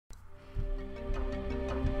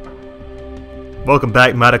Welcome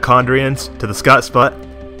back, mitochondrians, to the TheScottSpot.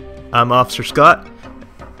 I'm Officer Scott,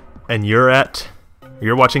 and you're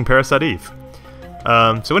watching Parasite Eve.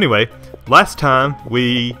 So anyway, last time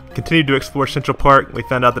we continued to explore Central Park. We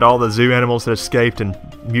found out that all the zoo animals had escaped and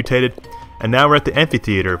mutated, and now we're at the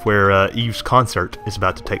amphitheatre where Eve's concert is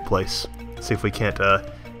about to take place. See if we can't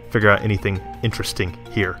figure out anything interesting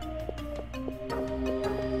here.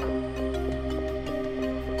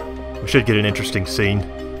 We should get an interesting scene.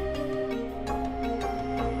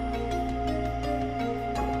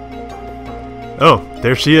 Oh,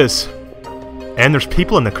 there she is. And there's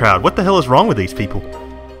people in the crowd. What the hell is wrong with these people?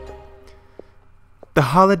 The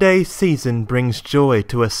holiday season brings joy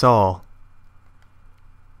to us all.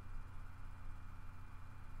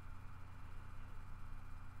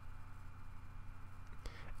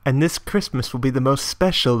 And this Christmas will be the most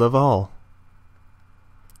special of all.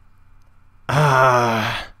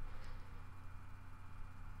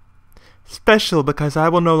 Special because I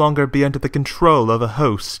will no longer be under the control of a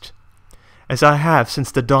host, as I have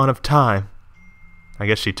since the dawn of time. I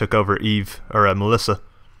guess she took over Eve, or Melissa.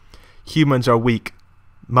 Humans are weak.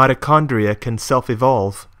 Mitochondria can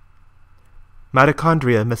self-evolve.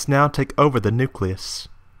 Mitochondria must now take over the nucleus.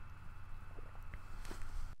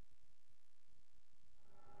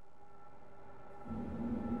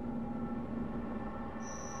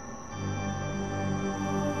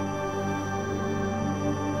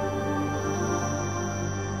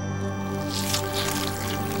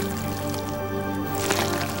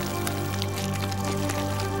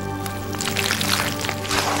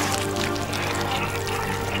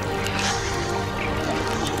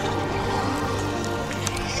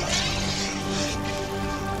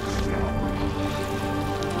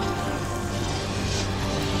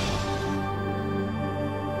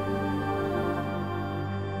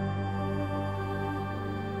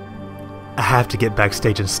 I have to get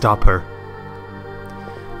backstage and stop her.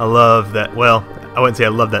 I love that. Well, I wouldn't say I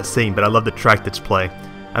love that scene, but I love the track that's playing.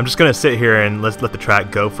 I'm just gonna sit here and let the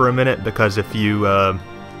track go for a minute, because if you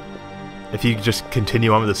just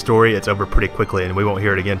continue on with the story, it's over pretty quickly, and we won't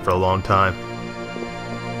hear it again for a long time.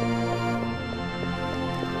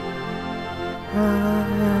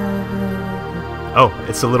 Oh,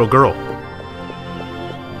 it's the little girl.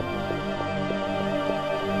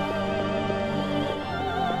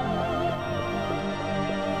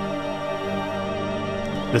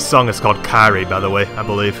 This song is called Kyrie, by the way, I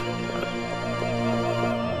believe.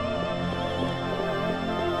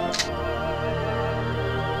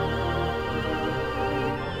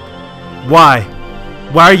 Why?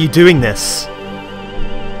 Why are you doing this?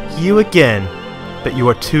 You again, but you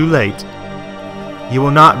are too late. You will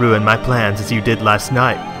not ruin my plans as you did last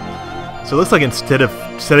night. So it looks like instead of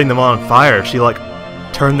setting them on fire, she like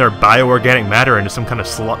turned their bioorganic matter into some kind of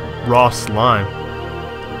raw slime.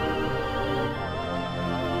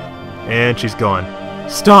 And she's gone.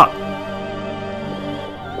 Stop!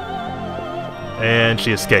 And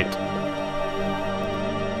she escaped.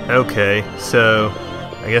 Okay, so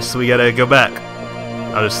I guess we gotta go back.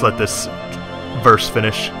 I'll just let this verse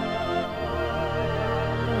finish.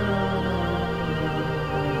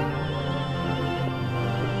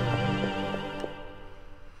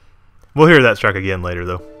 We'll hear that track again later,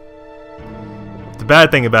 though. The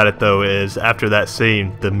bad thing about it, though, is after that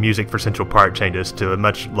scene, the music for Central Park changes to a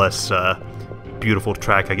much less beautiful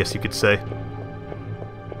track, I guess you could say.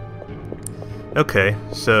 Okay,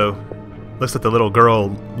 so looks like the little girl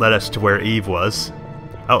led us to where Eve was.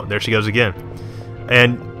 Oh, there she goes again.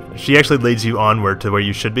 And she actually leads you onward to where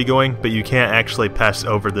you should be going, but you can't actually pass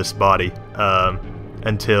over this body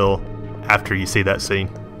until after you see that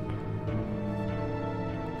scene.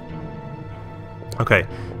 Okay.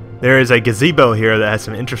 There is a gazebo here that has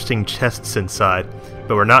some interesting chests inside,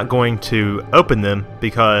 but we're not going to open them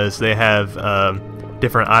because they have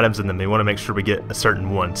different items in them. We want to make sure we get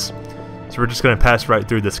certain ones. So we're just going to pass right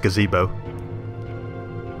through this gazebo.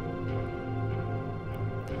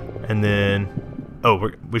 And then,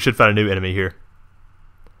 oh, we should find a new enemy here.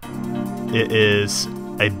 It is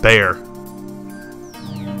a bear.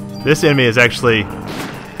 This enemy is actually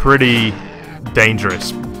pretty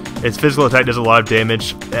dangerous. Its physical attack does a lot of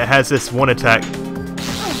damage. It has this one attack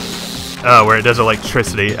where it does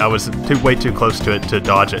electricity. I was way too close to it to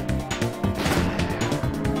dodge it.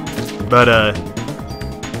 But,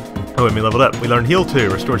 oh, and we leveled up. We learned Heal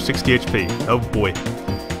 2, restore 60 HP. Oh boy.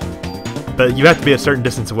 But you have to be a certain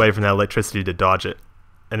distance away from that electricity to dodge it.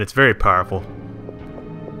 And it's very powerful.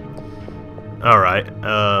 Alright,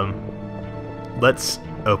 let's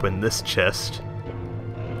open this chest.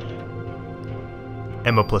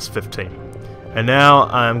 Ammo plus 15. And now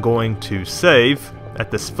I'm going to save at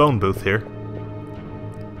this phone booth here.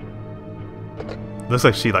 Looks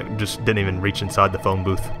like she like just didn't even reach inside the phone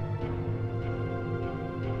booth.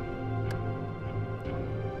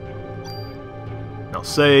 I'll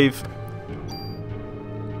save.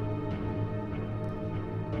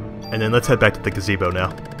 And then let's head back to the gazebo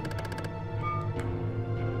now.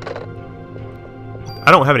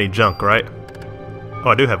 I don't have any junk, right? Oh,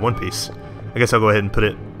 I do have one piece. I guess I'll go ahead and put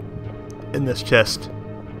it in this chest.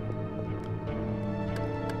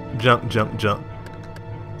 Junk, junk, junk.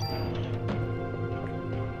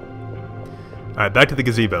 Alright, back to the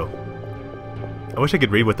gazebo. I wish I could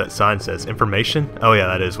read what that sign says. Information? Oh yeah,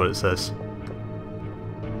 that is what it says.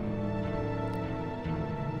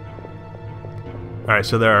 Alright,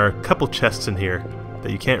 so there are a couple chests in here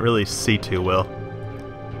that you can't really see too well.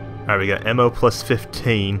 Alright, we got ammo plus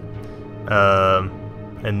 15.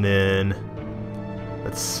 And then,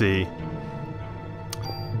 let's see.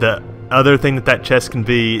 The other thing that chest can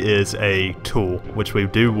be is a tool, which we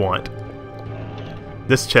do want.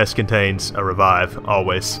 This chest contains a revive,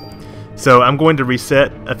 always. So I'm going to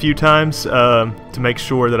reset a few times to make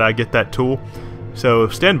sure that I get that tool. So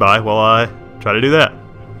stand by while I try to do that.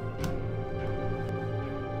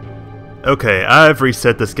 Okay, I've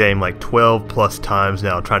reset this game like 12 plus times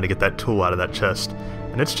now trying to get that tool out of that chest.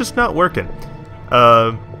 And it's just not working.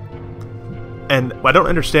 And I don't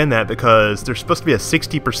understand that because there's supposed to be a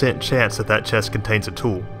 60% chance that that chest contains a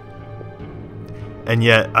tool. And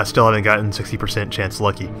yet, I still haven't gotten 60% chance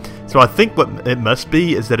lucky. So I think what it must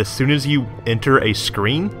be is that as soon as you enter a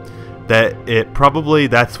screen, that it probably,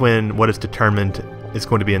 that's when what is determined is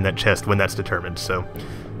going to be in that chest when that's determined. So,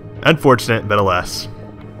 unfortunate, but alas.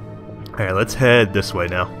 Alright, let's head this way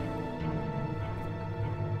now.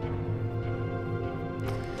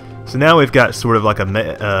 So now we've got sort of like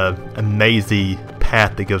a mazy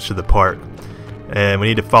path that goes to the park. And we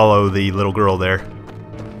need to follow the little girl there.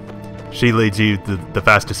 She leads you the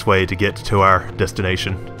fastest way to get to our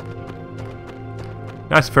destination.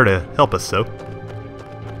 Nice of her to help us, though.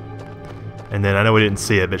 And then I know we didn't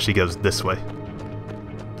see it, but she goes this way.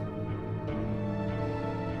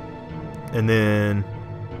 And then,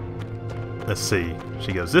 let's see,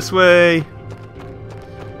 she goes this way.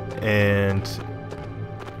 And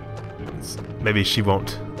maybe she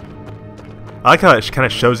won't. I like how it kind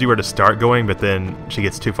of shows you where to start going, but then she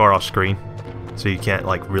gets too far off screen. So you can't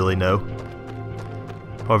like really know.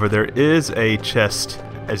 However, there is a chest,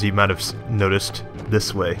 as you might have noticed,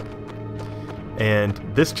 this way. And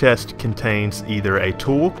this chest contains either a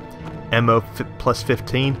tool, ammo plus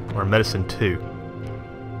 15, or medicine 2.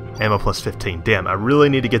 Ammo plus 15. Damn, I really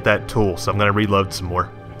need to get that tool, so I'm going to reload some more.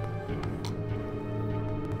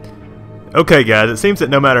 Okay guys, it seems that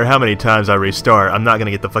no matter how many times I restart, I'm not going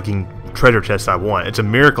to get the fucking treasure chest I want. It's a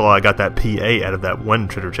miracle I got that P8 out of that one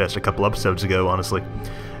treasure chest a couple episodes ago, honestly.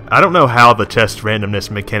 I don't know how the chest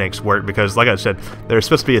randomness mechanics work because, like I said, there's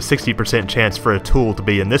supposed to be a 60% chance for a tool to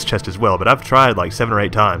be in this chest as well, but I've tried like 7 or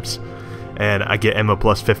 8 times, and I get ammo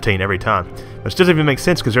plus 15 every time. Which doesn't even make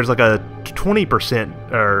sense because there's like a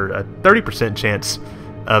 20% or a 30% chance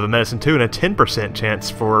of a medicine 2 and a 10% chance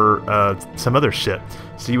for some other shit.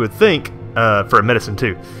 So you would think, for a medicine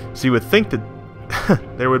 2, so you would think that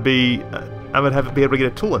there would be, I would be able to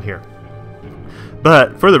get a tool in here.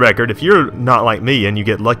 But, for the record, if you're not like me and you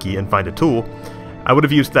get lucky and find a tool, I would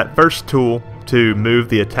have used that first tool to move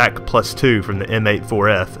the attack plus 2 from the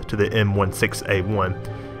M84F to the M16A1.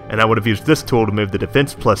 And I would have used this tool to move the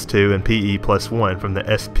defense plus 2 and PE plus 1 from the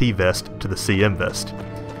SP vest to the CM vest.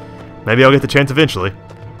 Maybe I'll get the chance eventually.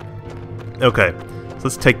 Okay, so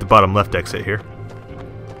let's take the bottom left exit here.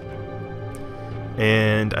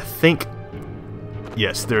 And I think,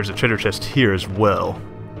 yes, there's a treasure chest here as well.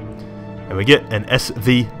 And we get an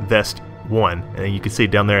SV Vest 1. And you can see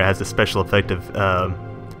down there it has the special effect of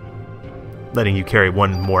letting you carry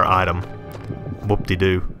one more item.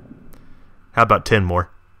 Whoop-de-doo. How about 10 more?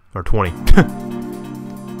 Or 20.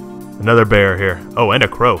 Another bear here. Oh, and a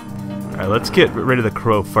crow. Alright, let's get rid of the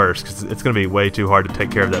crow first, because it's going to be way too hard to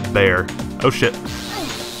take care of that bear. Oh shit.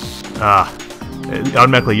 Ah. It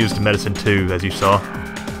automatically used medicine 2, as you saw.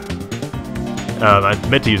 I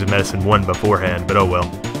meant to use a medicine 1 beforehand, but oh well.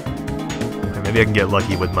 Maybe I can get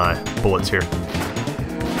lucky with my bullets here.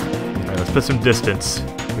 Alright, let's put some distance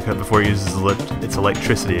before it uses its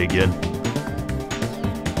electricity again.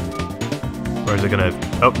 Or is it gonna...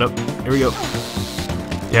 Oh, nope. Here we go.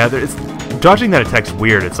 Yeah, dodging that attack's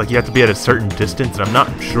weird. It's like you have to be at a certain distance, and I'm not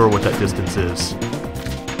sure what that distance is.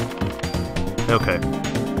 Okay.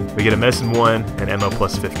 We get a medicine 1 and ammo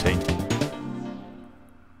plus 15.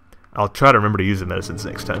 I'll try to remember to use the medicines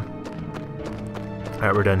next time.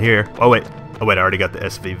 Alright, we're done here. Oh wait, I already got the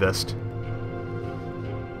SV vest.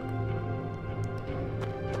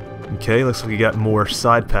 Okay, looks like we got more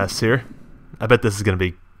side paths here. I bet this is going to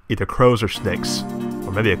be either crows or snakes.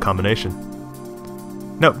 Or maybe a combination.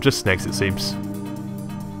 Nope, just snakes it seems.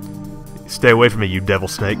 Stay away from me, you devil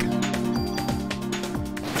snake.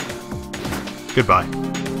 Goodbye.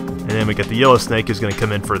 And then we got the yellow snake who's going to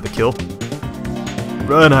come in for the kill.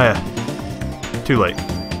 Run, Aya! Too late.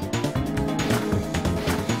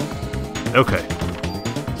 Okay.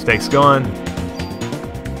 Snake's gone.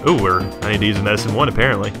 Ooh, I need to use a medicine 1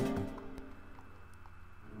 apparently.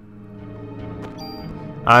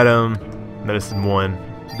 Item, medicine 1.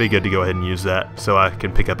 Be good to go ahead and use that so I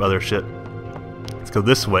can pick up other shit. Let's go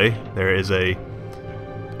this way. There is a...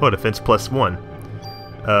 oh, defense +1.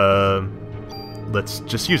 Let's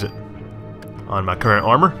just use it. On my current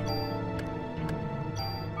armor.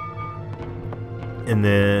 And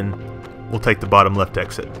then we'll take the bottom left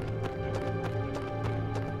exit.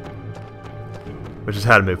 Which is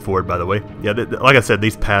how to move forward, by the way. Yeah, like I said,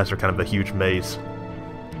 these paths are kind of a huge maze.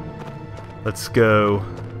 Let's go...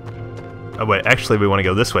 oh wait, actually we want to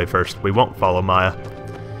go this way first. We won't follow Maya.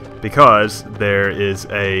 Because there is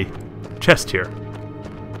a chest here.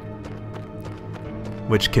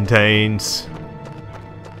 Which contains...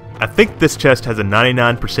 I think this chest has a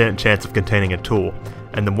 99% chance of containing a tool.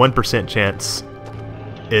 And the 1% chance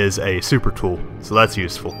is a super tool. So that's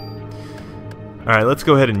useful. Alright, let's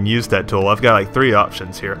go ahead and use that tool. I've got like 3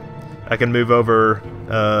 options here. I can move over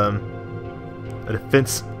a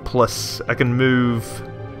defense plus... I can move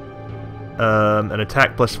an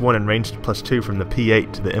attack +1 and range +2 from the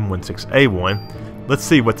P8 to the M16A1. Let's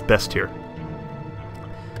see what's best here.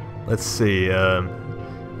 Let's see,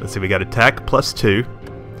 we got attack +2.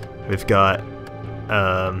 We've got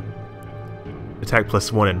attack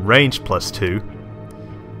 +1 and range +2.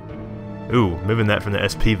 Ooh, moving that from the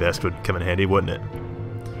SP vest would come in handy, wouldn't it?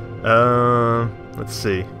 Let's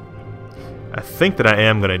see. I think that I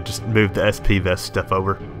am going to just move the SP vest stuff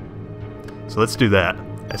over. So let's do that.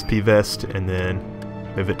 SP vest, and then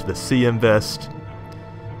move it to the CM vest.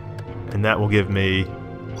 And that will give me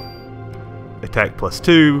attack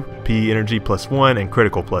 +2, P energy +1, and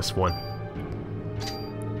critical +1.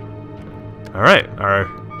 Alright, our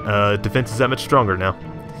defense is that much stronger now.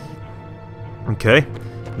 Okay.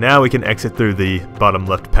 Now we can exit through the bottom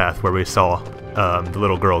left path where we saw the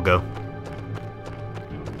little girl go.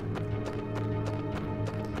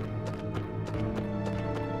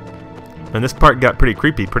 And this part got pretty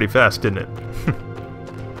creepy pretty fast, didn't it?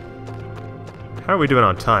 How are we doing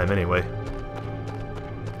on time, anyway?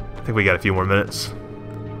 I think we got a few more minutes.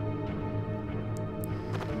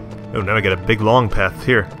 Oh, now we got a big long path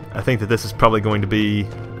here. I think that this is probably going to be...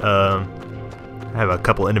 I have a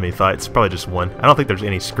couple enemy fights, probably just one. I don't think there's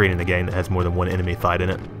any screen in the game that has more than one enemy fight in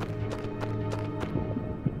it. I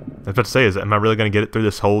was about to say, am I really going to get it through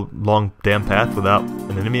this whole long damn path without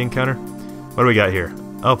an enemy encounter? What do we got here?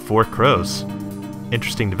 Oh, 4 crows.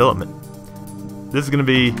 Interesting development. This is going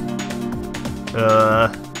to be...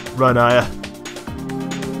 run, Aya.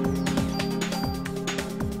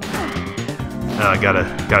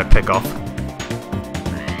 Gotta pick off.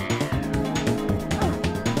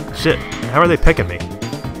 Shit. How are they picking me?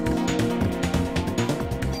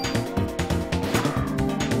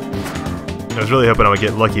 I was really hoping I would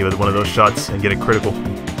get lucky with one of those shots and get a critical.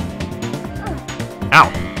 Ow!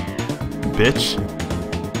 Bitch.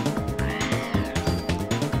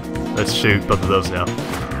 Let's shoot both of those now.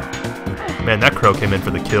 Man, that crow came in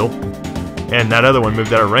for the kill. And that other one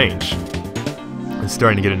moved out of range. It's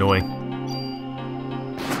starting to get annoying.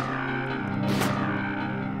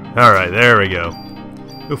 Alright, there we go.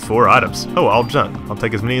 Ooh, 4 items. Oh, all junk. I'll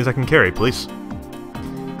take as many as I can carry, please.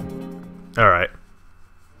 Alright.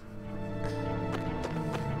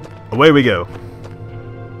 Away we go.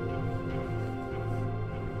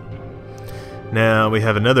 Now we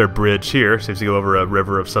have another bridge here. Seems to go over a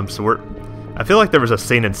river of some sort. I feel like there was a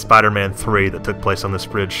scene in Spider-Man 3 that took place on this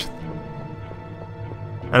bridge.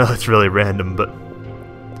 I know it's really random, but...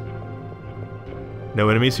 no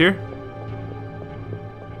enemies here?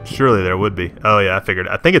 Surely there would be. Oh yeah, I figured.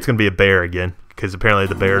 I think it's going to be a bear again, because apparently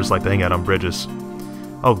the bears like to hang out on bridges.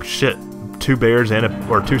 Oh shit. 2 bears and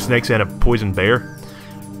or 2 snakes and a poison bear?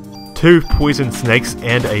 2 poison snakes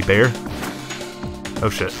and a bear? Oh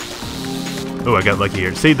shit. Oh, I got lucky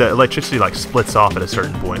here. See, the electricity like splits off at a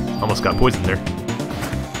certain point. Almost got poisoned there.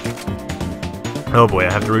 Oh boy,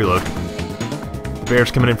 I have to reload. The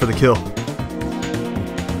bear's coming in for the kill.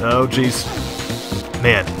 Oh jeez.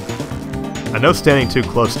 Man. I know standing too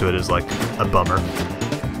close to it is like a bummer.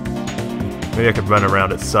 Maybe I could run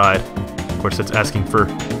around its side. Of course, it's asking for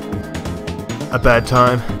a bad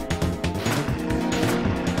time.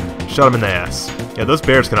 Shot him in the ass. Yeah, those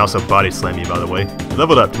bears can also body slam you, by the way. We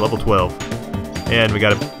leveled up to level 12. And we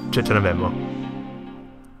got a shit ton of ammo.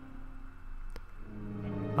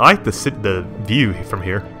 I like the view from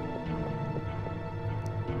here.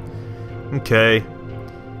 Okay.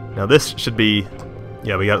 Now this should be...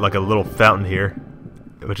 Yeah, we got like a little fountain here,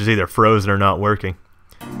 which is either frozen or not working.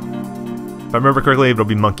 If I remember correctly, it'll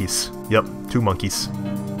be monkeys. Yep, 2 monkeys.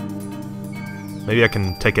 Maybe I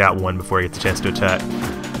can take out one before he gets a chance to attack.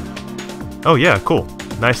 Oh yeah, cool.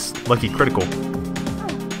 Nice, lucky critical.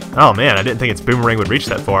 Oh man, I didn't think its boomerang would reach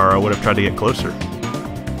that far, or I would have tried to get closer.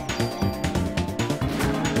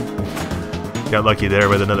 Got lucky there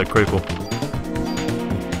with another critical.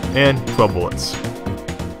 And 12 bullets.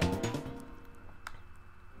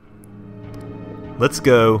 Let's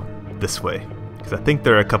go this way, because I think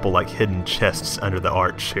there are a couple like hidden chests under the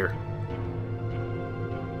arch here.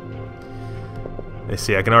 Let's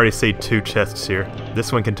see, I can already see 2 chests here.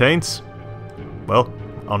 This one contains... Well,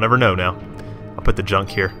 I'll never know now. I'll put the junk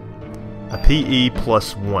here. A PE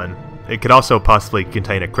 +1. It could also possibly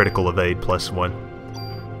contain a critical evade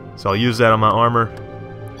 +1. So I'll use that on my armor.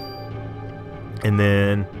 And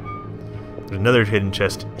then there's another hidden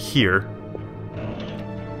chest here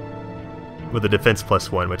with a defense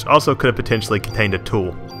 +1, which also could have potentially contained a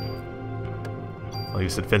tool. I'll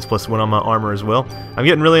use the defense +1 on my armor as well. I'm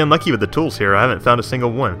getting really unlucky with the tools here. I haven't found a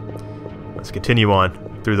single one. Let's continue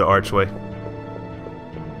on through the archway.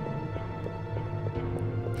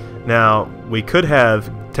 Now, we could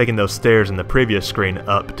have taken those stairs in the previous screen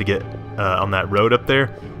up to get on that road up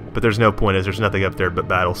there, but there's no point as there's nothing up there but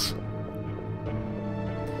battles.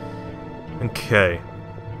 Okay.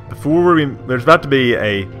 There's about to be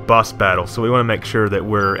a boss battle, so we want to make sure that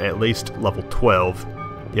we're at least level 12.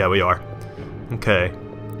 Yeah, we are. Okay.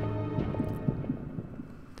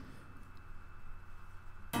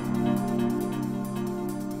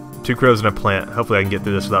 Two crows and a plant. Hopefully I can get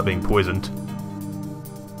through this without being poisoned.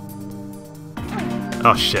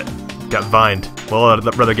 Oh shit. Got vined. Well, I'd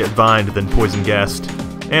rather get vined than poison gassed.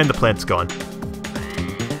 And the plant's gone.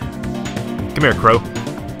 Come here, crow.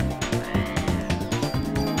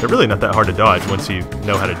 They're really not that hard to dodge once you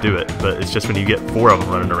know how to do it, but it's just when you get 4 of them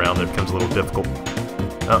running around that it becomes a little difficult.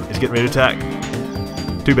 Oh, he's getting ready to attack.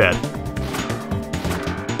 Too bad.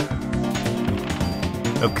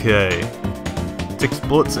 Okay. 6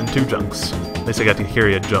 bullets and 2 junks. At least I got to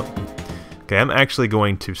carry a junk. Okay, I'm actually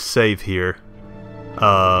going to save here.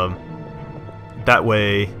 That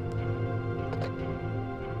way...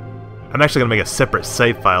 I'm actually going to make a separate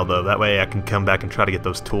save file, though. That way I can come back and try to get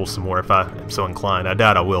those tools some more if I am so inclined. I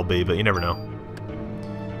doubt I will be, but you never know.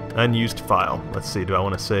 Unused file. Let's see, do I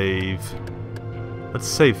want to save... Let's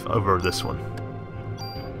save over this one.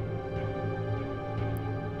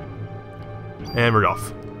 And we're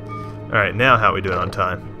off. Alright, now how are we doing on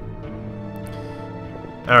time?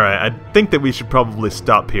 Alright, I think that we should probably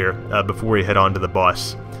stop here before we head on to the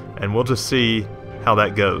boss. And we'll just see how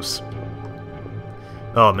that goes.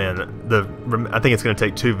 Oh man, I think it's going to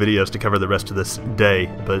take 2 videos to cover the rest of this day,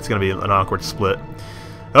 but it's going to be an awkward split.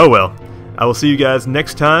 Oh well, I will see you guys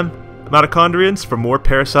next time, mitochondrians, for more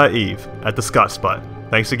Parasite Eve at TheScottSpot.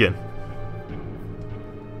 Thanks again.